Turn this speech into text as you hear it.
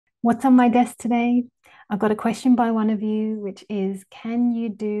What's on my desk today? I've got a question by one of you, which is, can you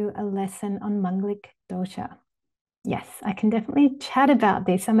do a lesson on Manglik dosha? Yes, I can definitely chat about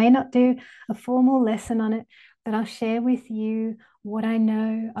this. I may not do a formal lesson on it, but I'll share with you what I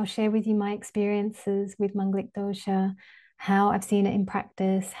know. I'll share with you my experiences with Manglik dosha, how I've seen it in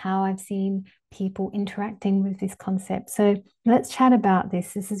practice, how I've seen people interacting with this concept. So let's chat about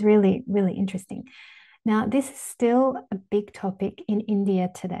this. This is really, really interesting. Now, this is still a big topic in India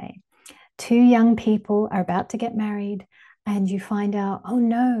today. Two young people are about to get married, and you find out, oh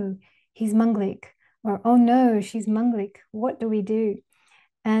no, he's Manglik, or oh no, she's Manglik. What do we do?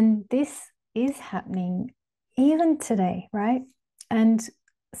 And this is happening even today, right? And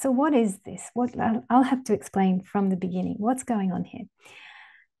so, what is this? What I'll have to explain from the beginning. What's going on here?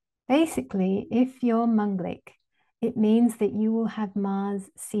 Basically, if you're Manglik, it means that you will have Mars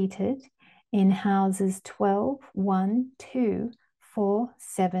seated in houses 12, 1, 2, 4,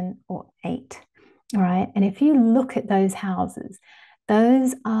 7, or 8. All right. And if you look at those houses,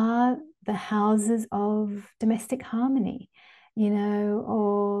 those are the houses of domestic harmony,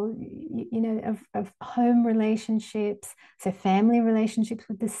 or, of home relationships. So family relationships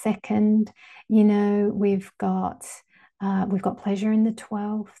with the second, we've got pleasure in the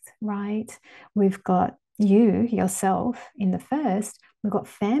 12th, right? We've got you, yourself, in the first. We've got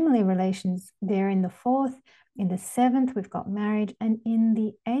family relations there in the fourth. In the seventh, we've got marriage. And in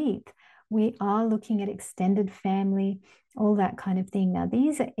the eighth, we are looking at extended family, all that kind of thing. Now,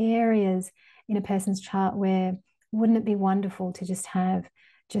 these are areas in a person's chart where wouldn't it be wonderful to just have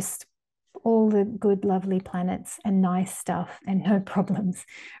just all the good, lovely planets and nice stuff and no problems,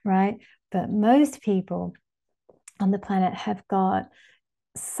 right? But most people on the planet have got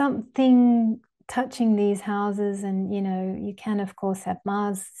something touching these houses. And, you can, of course, have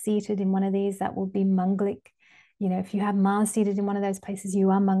Mars seated in one of these. That will be Manglik. If you have Mars seated in one of those places, you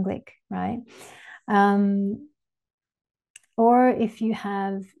are Manglik, right? Or if you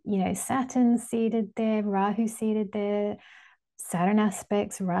have, Saturn seated there, Rahu seated there, Saturn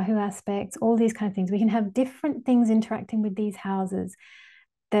aspects, Rahu aspects, all these kind of things. We can have different things interacting with these houses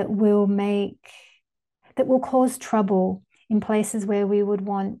that will cause trouble in places where we would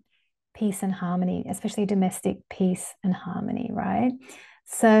want peace and harmony, especially domestic peace and harmony, right?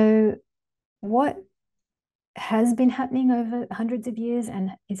 So, what has been happening over hundreds of years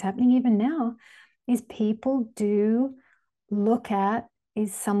and is happening even now is people do look at,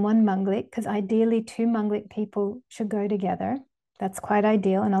 is someone Manglik? Because ideally, two Manglik people should go together. That's quite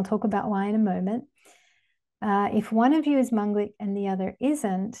ideal. And I'll talk about why in a moment. If one of you is Manglik and the other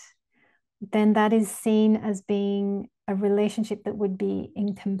isn't, then that is seen as being a relationship that would be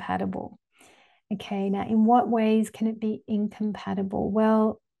incompatible. Okay, now in what ways can it be incompatible?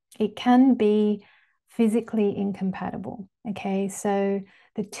 Well, it can be physically incompatible. Okay, so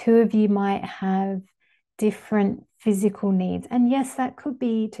the two of you might have different physical needs. And yes, that could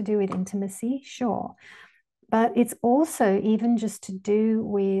be to do with intimacy, sure. But it's also even just to do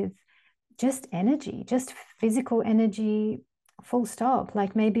with just energy, just physical energy, full stop.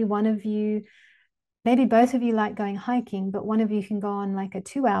 Like maybe both of you like going hiking, but one of you can go on like a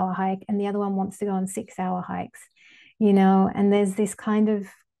 2 hour hike and the other one wants to go on 6 hour hikes, and there's this kind of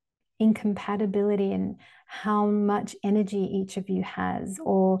incompatibility in how much energy each of you has,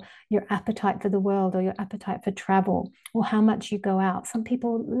 or your appetite for the world, or your appetite for travel, or how much you go out. Some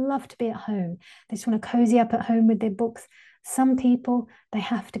people love to be at home. They just want to cozy up at home with their books. Some people, they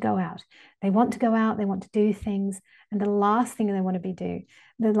have to go out. They want to go out, they want to do things. And the last thing they want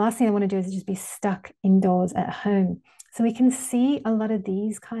to do is just be stuck indoors at home. So we can see a lot of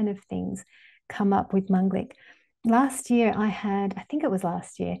these kind of things come up with Manglik. Last year, I think it was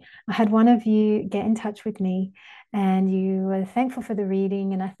last year, I had one of you get in touch with me and you were thankful for the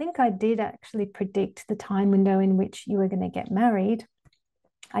reading. And I think I did actually predict the time window in which you were going to get married.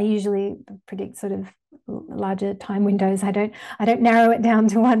 I usually predict sort of larger time windows. I don't narrow it down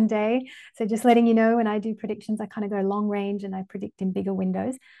to one day. So just letting you know, when I do predictions, I kind of go long range and I predict in bigger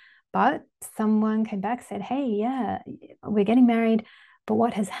windows. But someone came back, said, hey, yeah, we're getting married. But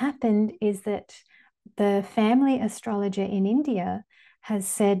what has happened is that the family astrologer in India has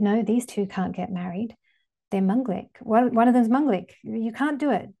said, no, these two can't get married. They're Manglik. One of them's Manglik. You can't do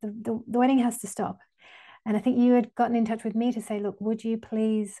it. The wedding has to stop. And I think you had gotten in touch with me to say, look, would you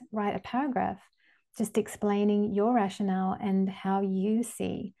please write a paragraph just explaining your rationale and how you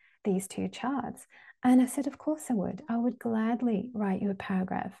see these two charts? And I said, of course I would. I would gladly write you a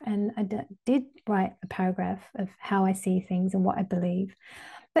paragraph. And I did write a paragraph of how I see things and what I believe.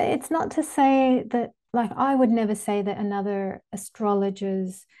 But it's not to say that, like, I would never say that another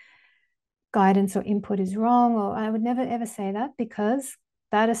astrologer's guidance or input is wrong, or I would never ever say that, because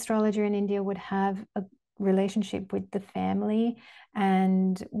that astrologer in India would have a relationship with the family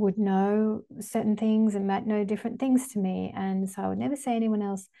and would know certain things and might know different things to me. And so I would never say anyone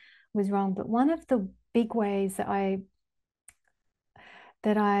else was wrong. But one of the big ways that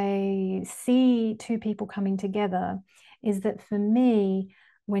I see two people coming together is that for me,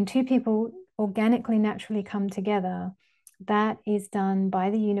 when two people organically, naturally come together, that is done by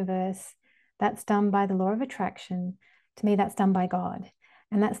the universe, that's done by the law of attraction. To me, that's done by God.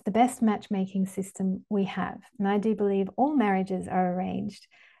 And that's the best matchmaking system we have. And I do believe all marriages are arranged.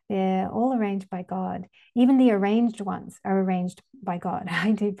 They're all arranged by God. Even the arranged ones are arranged by God,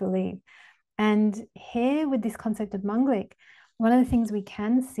 I do believe. And here with this concept of Manglik, one of the things we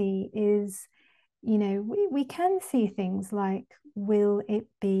can see is, we can see things like, will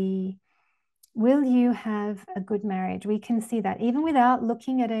you have a good marriage? We can see that even without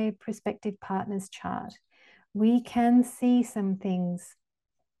looking at a prospective partner's chart. We can see some things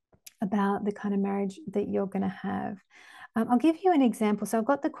about the kind of marriage that you're going to have. I'll give you an example. So I've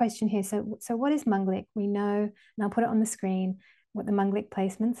got the question here. So what is Manglik? We know, and I'll put it on the screen, what the Manglik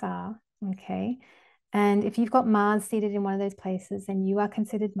placements are. Okay. And if you've got Mars seated in one of those places, then you are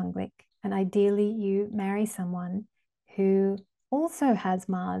considered Manglik. And ideally, you marry someone who also has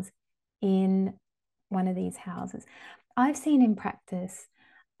Mars in one of these houses. I've seen in practice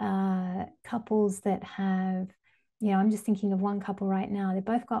couples that have, I'm just thinking of one couple right now. They've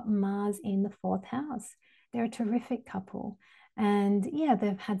both got Mars in the 4th house. They're a terrific couple. And yeah,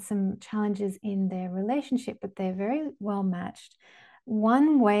 they've had some challenges in their relationship, but they're very well matched.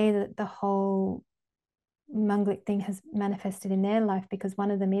 One way that the whole Manglik thing has manifested in their life, because one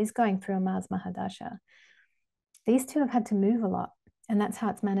of them is going through a Mars Mahadasha, these two have had to move a lot. And that's how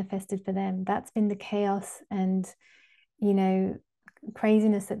it's manifested for them. That's been the chaos and,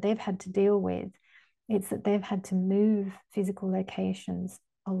 craziness that they've had to deal with. It's that they've had to move physical locations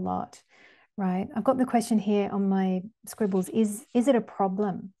a lot, right? I've got the question here on my scribbles. Is it a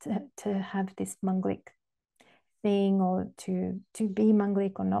problem to have this Manglik thing, or to be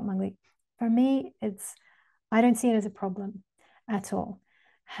Manglik or not Manglik? For me, I don't see it as a problem at all.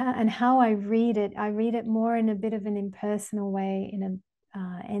 And how I read it more in a bit of an impersonal way, in an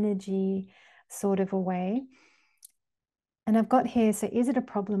energy sort of a way. And I've got here, so is it a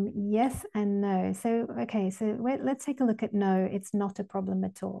problem? Yes and no. So, okay, so let's take a look at no, it's not a problem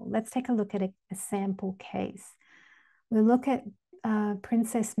at all. Let's take a look at a sample case. We'll look at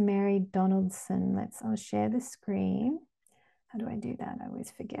Princess Mary Donaldson. I'll share the screen. How do I do that? I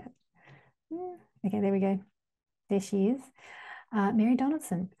always forget. Okay, there we go. There she is. Mary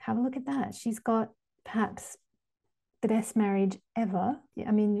Donaldson, have a look at that. She's got perhaps the best marriage ever.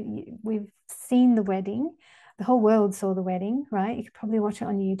 I mean, we've seen the whole world saw the wedding, right? You could probably watch it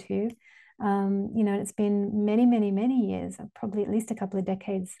on YouTube. It's been many, many, many years, probably at least a couple of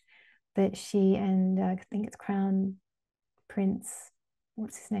decades, that she and I think it's Crown Prince,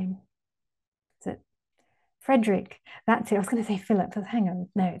 what's his name? Is it Frederick? That's it. I was going to say Philip, but hang on.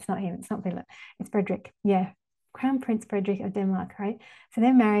 No, it's not him. It's not Philip. It's Frederick. Yeah. Crown Prince Frederick of Denmark, right? So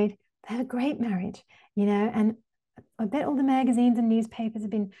they're married. They have a great marriage, and I bet all the magazines and newspapers have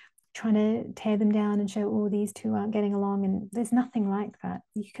been trying to tear them down and show, oh, these two aren't getting along. And there's nothing like that.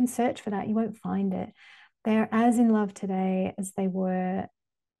 You can search for that. You won't find it. They're as in love today as they were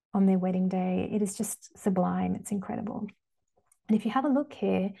on their wedding day. It is just sublime. It's incredible. And if you have a look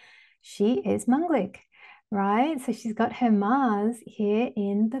here, she is Manglik, right? So she's got her Mars here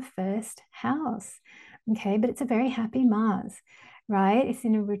in the 1st house. Okay, but it's a very happy Mars, right? It's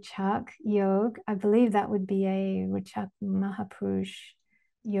in a Ruchak Yog. I believe that would be a Ruchak Mahapurush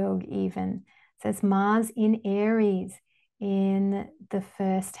Yog even. So it's Mars in Aries in the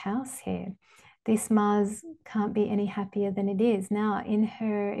 1st house here. This Mars can't be any happier than it is. Now,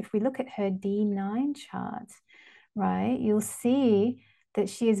 if we look at her D9 chart, right, you'll see that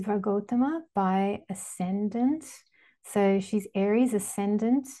she is Vargotama by ascendant. So she's Aries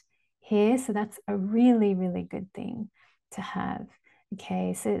ascendant here. So that's a really, really good thing to have.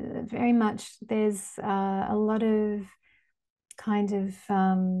 Okay, so very much there's a lot of kind of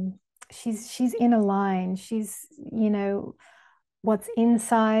she's in a line. She's, what's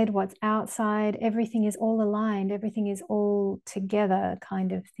inside, what's outside, everything is all aligned, everything is all together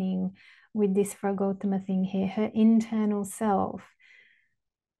kind of thing with this Vragotama thing here. Her internal self,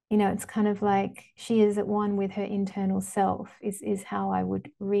 it's kind of like she is at one with her internal self, is how I would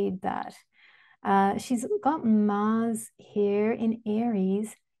read that. She's got Mars here in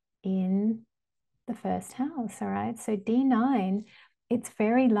Aries in the 1st house, all right? So D9, it's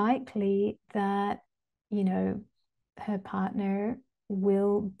very likely that, her partner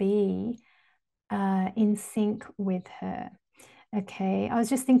will be in sync with her. Okay, I was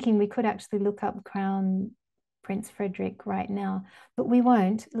just thinking we could actually look up Crown Prince Frederick right now, but we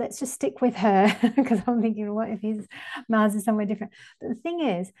won't. Let's just stick with her because I'm thinking, what if his Mars is somewhere different? But the thing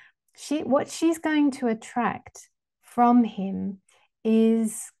is, what she's going to attract from him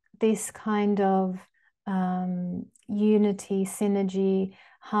is this kind of unity, synergy,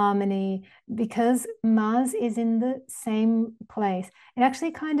 harmony, because Mars is in the same place. It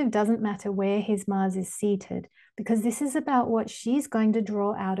actually kind of doesn't matter where his Mars is seated, because this is about what she's going to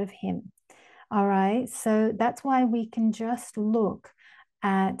draw out of him. All right. So that's why we can just look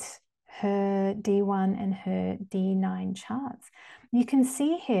at her D1 and her D9 charts. You can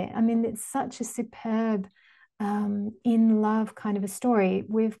see here, I mean, it's such a superb in love kind of a story.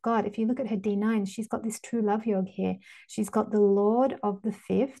 We've got, if you look at her D9, she's got this true love yoga here. She's got the Lord of the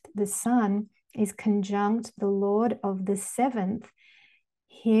fifth, the Sun is conjunct the Lord of the seventh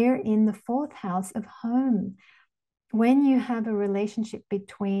here in the fourth house of home. When you have a relationship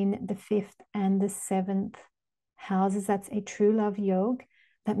between the fifth and the seventh houses, that's a true love yoga.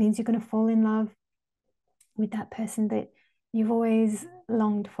 That means you're going to fall in love with that person that you've always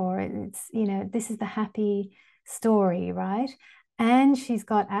longed for. It's, you know, this is the happy story, right? And she's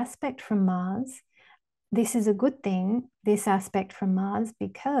got aspect from Mars. This is a good thing, this aspect from Mars,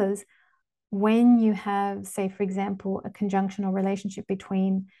 because when you have, say, for example, a conjunction or relationship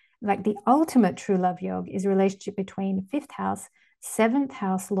between, like the ultimate true love yoga is a relationship between fifth house, seventh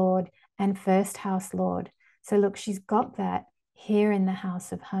house Lord, and first house Lord. So look, she's got that here in the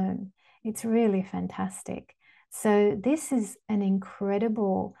house of home. It's really fantastic. So this is an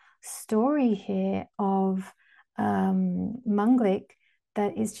incredible story here of Manglik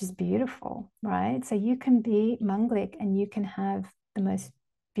that is just beautiful, right? So you can be Manglik and you can have the most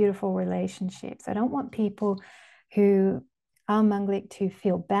beautiful relationships. I don't want people who are Manglik to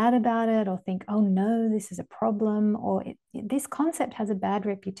feel bad about it or think, oh no, this is a problem, or this concept has a bad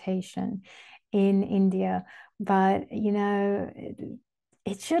reputation in India, but you know,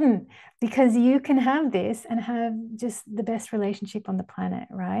 it shouldn't, because you can have this and have just the best relationship on the planet,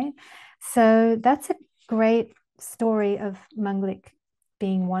 right? So that's a great story of Manglik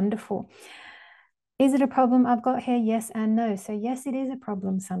being wonderful. Is it a problem I've got here? Yes and no. So yes, it is a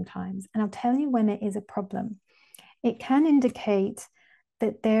problem sometimes. And I'll tell you when it is a problem. It can indicate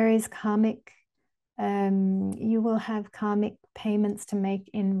that there is karmic, you will have karmic payments to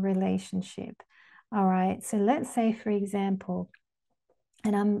make in relationship. All right. So let's say, for example,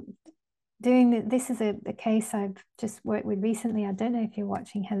 and I'm doing this is a case I've just worked with recently. I don't know if you're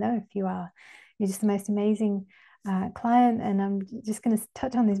watching. Hello, if you are. You're just the most amazing client. And I'm just going to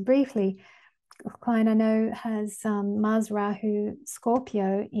touch on this briefly. A client I know has Mars Rahu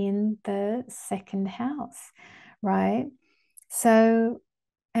Scorpio in the second house, right? So,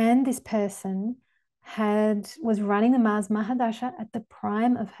 and this person was running the Mars Mahadasha at the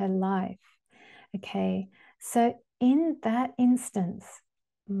prime of her life. Okay, so in that instance,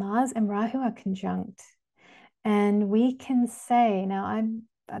 Mars and Rahu are conjunct, and we can say now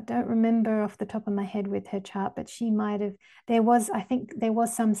I don't remember off the top of my head with her chart, but she might have, I think there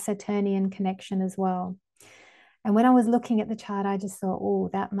was some Saturnian connection as well. And when I was looking at the chart, I just thought, oh,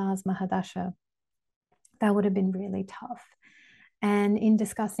 that Mars Mahadasha, that would have been really tough. And in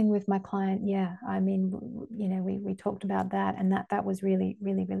discussing with my client, yeah, I mean, you know, we talked about that, and that was really,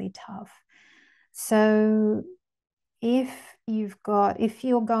 really, really tough. So if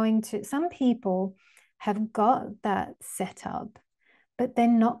you're going to, some people have got that set up, but they're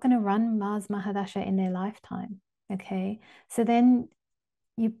not going to run Mars Mahadasha in their lifetime. Okay. So then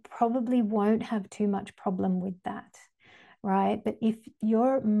you probably won't have too much problem with that, right? But if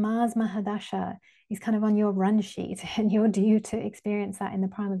your Mars Mahadasha is kind of on your run sheet and you're due to experience that in the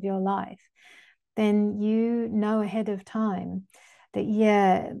prime of your life, then you know ahead of time that,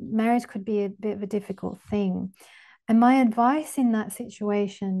 yeah, marriage could be a bit of a difficult thing. And my advice in that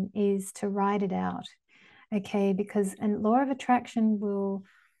situation is to ride it out, okay? Because and law of attraction will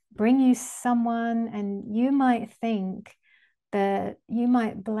bring you someone, and you might think that you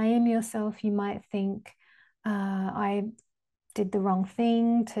might blame yourself. You might think, I did the wrong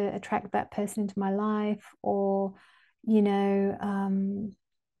thing to attract that person into my life, or, you know,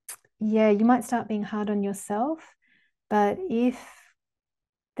 yeah, you might start being hard on yourself. But if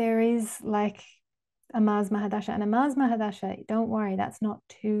there is like a Mars Mahadasha, and a Mars Mahadasha, don't worry, that's not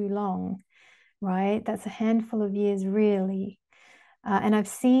too long, right? That's a handful of years, really. And I've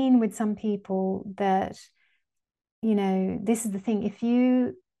seen with some people that, you know, this is the thing. If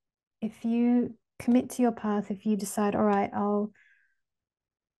you commit to your path, if you decide, all right, I'll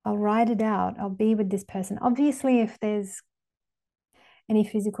ride it out, I'll be with this person. Obviously, if there's any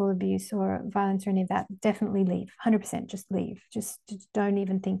physical abuse or violence or any of that, definitely leave. 100%, just leave. Just don't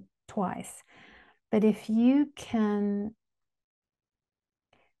even think twice. But if you can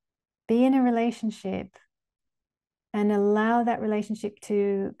be in a relationship and allow that relationship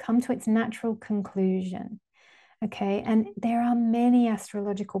to come to its natural conclusion, okay? And there are many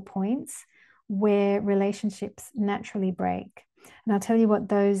astrological points where relationships naturally break. And I'll tell you what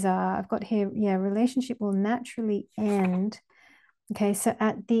those are. I've got here, yeah, relationship will naturally end. Okay, so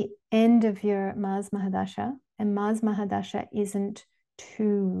at the end of your Mars Mahadasha, and Mars Mahadasha isn't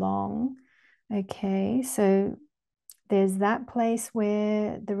too long. Okay, so there's that place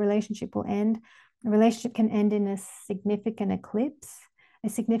where the relationship will end. A relationship can end in a significant eclipse. A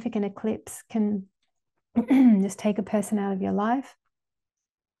significant eclipse can just take a person out of your life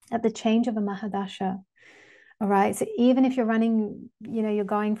at the change of a Mahadasha. All right. So even if you're running, you're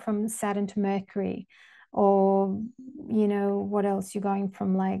going from Saturn to Mercury, or, what else? You're going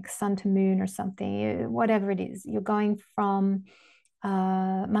from like Sun to Moon or something, whatever it is, you're going from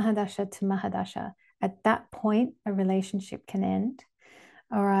Mahadasha to Mahadasha. At that point, a relationship can end.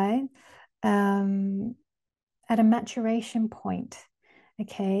 All right. At a maturation point.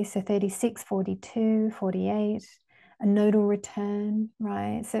 Okay. So 36, 42, 48, a nodal return,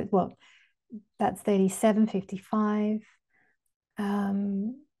 right? So, well, that's 37, 55.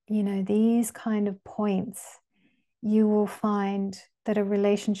 These kind of points, you will find that a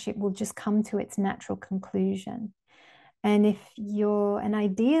relationship will just come to its natural conclusion. And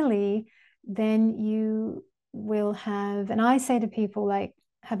ideally, then you will have, and I say to people, like,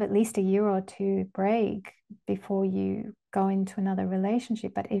 have at least a year or two break before you go into another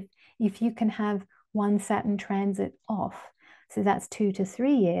relationship. But if you can have one Saturn transit off, so that's 2 to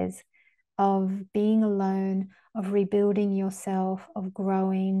 3 years of being alone, of rebuilding yourself, of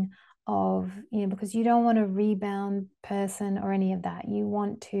growing, because you don't want a rebound person or any of that. You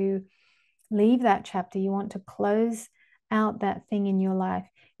want to leave that chapter. You want to close out that thing in your life.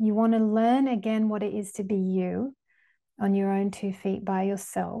 You want to learn again what it is to be you on your own 2 feet by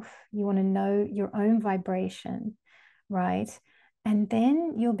yourself. You want to know your own vibration, right? And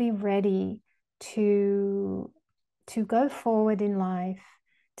then you'll be ready to go forward in life,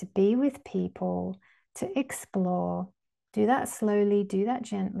 to be with people, to explore. Do that slowly, do that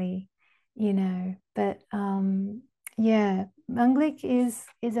gently, But yeah, Manglik is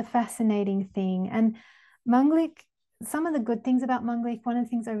a fascinating thing. And Manglik, some of the good things about Manglik, one of the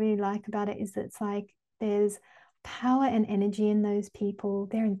things I really like about it is that it's like there's power and energy in those people.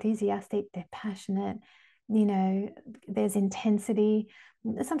 They're enthusiastic, they're passionate, there's intensity.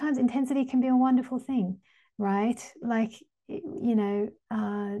 Sometimes intensity can be a wonderful thing, right? Like,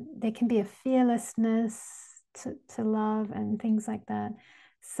 there can be a fearlessness to love and things like that.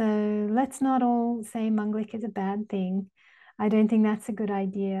 So let's not all say Manglik is a bad thing. I don't think that's a good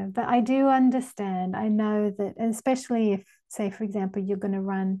idea. But I do understand. I know that, especially if, say, for example, you're going to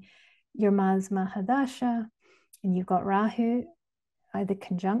run your Mars Mahadasha and you've got Rahu either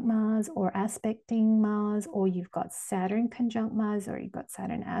conjunct Mars or aspecting Mars, or you've got Saturn conjunct Mars, or you've got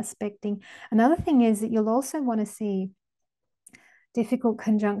Saturn aspecting. Another thing is that you'll also want to see difficult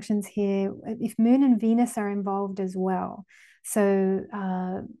conjunctions here if Moon and Venus are involved as well. So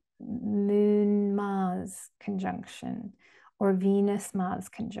Moon Mars conjunction or Venus Mars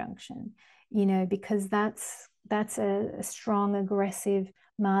conjunction, because that's a strong, aggressive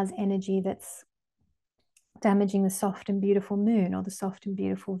Mars energy that's damaging the soft and beautiful Moon or the soft and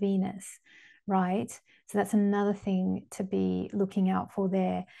beautiful Venus, right? So that's another thing to be looking out for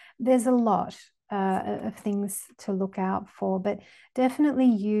there. There's a lot of things to look out for, but definitely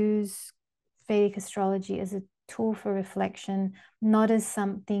use Vedic astrology as a tool for reflection, not as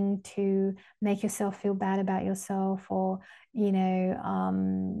something to make yourself feel bad about yourself, or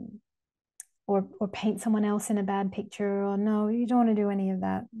or paint someone else in a bad picture. Or no, you don't want to do any of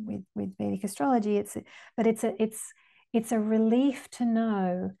that with Vedic astrology. It's a relief to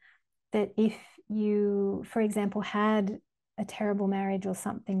know that if you, for example, had a terrible marriage or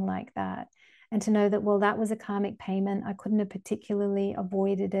something like that, and to know that, well, that was a karmic payment. I couldn't have particularly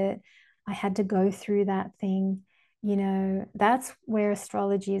avoided it. I had to go through that thing. That's where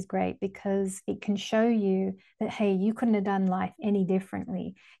astrology is great, because it can show you that, hey, you couldn't have done life any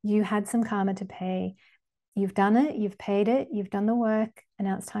differently. You had some karma to pay. You've done it, you've paid it, you've done the work, and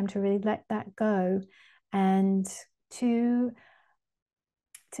now it's time to really let that go and to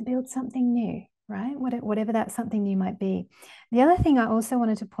build something new, right? Whatever that something new might be. The other thing I also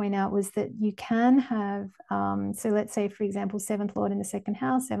wanted to point out was that you can have, so let's say, for example, 7th Lord in the 2nd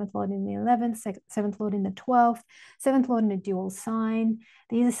house, 7th Lord in the 11th, 7th Lord in the 12th, 7th Lord in a dual sign.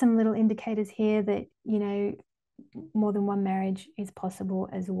 These are some little indicators here that, more than one marriage is possible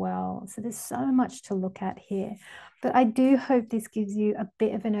as well. So there's so much to look at here. But I do hope this gives you a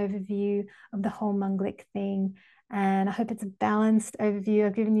bit of an overview of the whole Manglik thing. And I hope it's a balanced overview.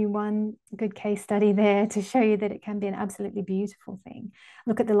 I've given you one good case study there to show you that it can be an absolutely beautiful thing.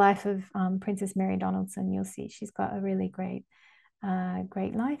 Look at the life of Princess Mary Donaldson. You'll see she's got a really great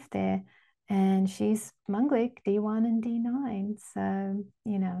life there. And she's Manglik, D1 and D9. So,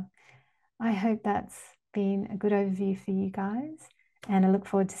 you know, I hope that's been a good overview for you guys. And I look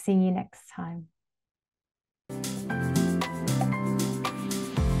forward to seeing you next time.